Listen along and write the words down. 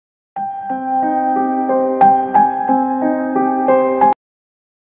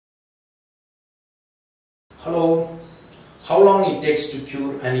Hello, how long it takes to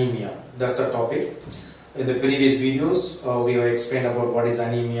cure anemia? That's the topic. In the previous videos, we have explained about what is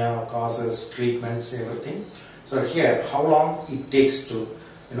anemia, causes, treatments, everything. So here, how long it takes to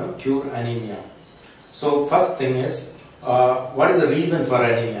cure anemia? So first thing is, what is the reason for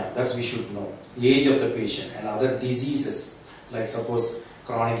anemia? That's we should know. The age of the patient and other diseases like suppose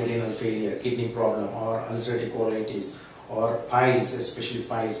chronic renal failure, kidney problem, or ulcerative colitis, or piles, especially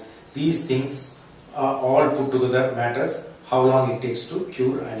piles. These things all put together matters how long it takes to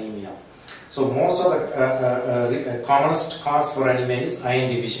cure anemia. So most of the commonest cause for anemia is iron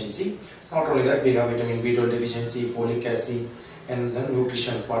deficiency. Not only that, we have vitamin B12 deficiency, folic acid, and the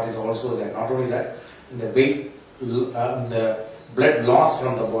nutritional part is also there. Not only that, the weight, the blood loss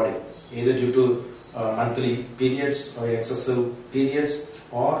from the body, either due to monthly periods or excessive periods,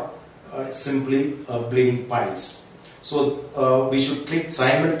 or simply bleeding piles. So we should treat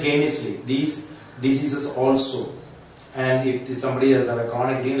simultaneously these diseases also. And if somebody has a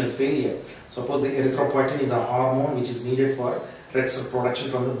chronic renal failure, suppose the erythropoietin is a hormone which is needed for red cell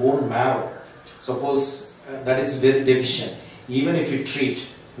production from the bone marrow. Suppose that is very deficient. Even if you treat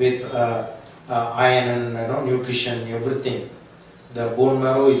with iron and nutrition, everything, the bone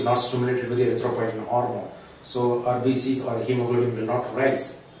marrow is not stimulated with the erythropoietin hormone. So RBCs or the hemoglobin will not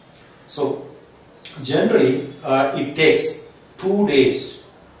rise. So generally it takes 2 days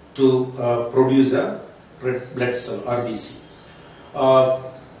to produce a red blood cell RBC.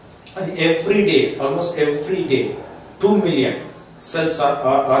 And every day, almost every day, 2 million cells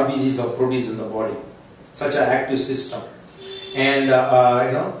RBCs are produced in the body. Such an active system. And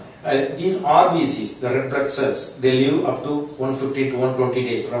these RBCs, the red blood cells, they live up to 150 to 120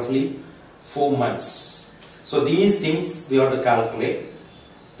 days, roughly 4 months. So these things we have to calculate,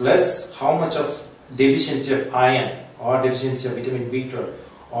 plus how much of deficiency of iron or deficiency of vitamin B12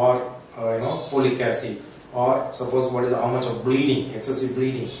 or folic acid, or suppose what is how much of bleeding, excessive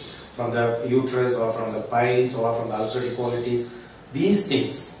bleeding from the uterus or from the piles or from the ulcerative colitis. These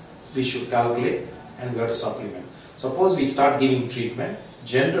things we should calculate and we have to supplement. Suppose we start giving treatment,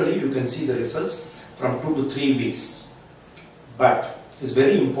 generally you can see the results from 2 to 3 weeks. But it's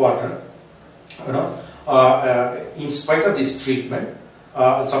very important, in spite of this treatment,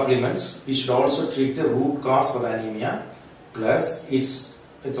 supplements, we should also treat the root cause for the anemia. Plus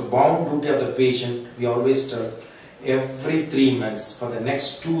it's a bound duty of the patient. We always tell every 3 months for the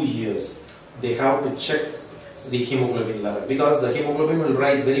next 2 years they have to check the hemoglobin level, because the hemoglobin will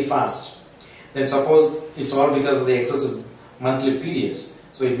rise very fast. Then suppose it's all because of the excessive monthly periods,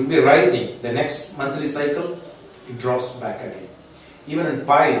 so it will be rising. The next monthly cycle it drops back again. Even in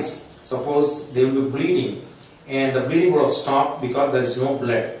piles, suppose they will be bleeding and the bleeding will stop because there is no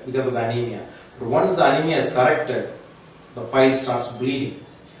blood because of the anemia. But once the anemia is corrected, the pile starts bleeding.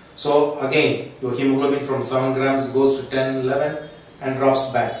 So again, your hemoglobin from 7 grams goes to 10, 11 and drops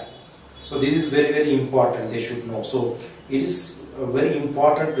back. So this is very, very important, they should know. So it is very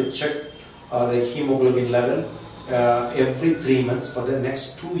important to check the hemoglobin level every 3 months for the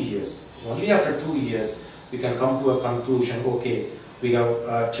next 2 years. Only after 2 years we can come to a conclusion, okay, we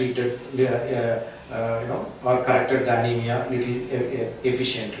have treated or corrected the anemia little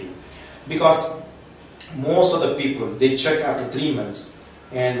efficiently. Because most of the people, they check after 3 months,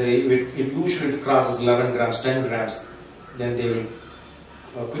 and if usually it crosses 11 grams, 10 grams, then they will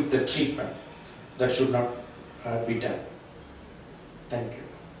quit the treatment. That should not be done. Thank you.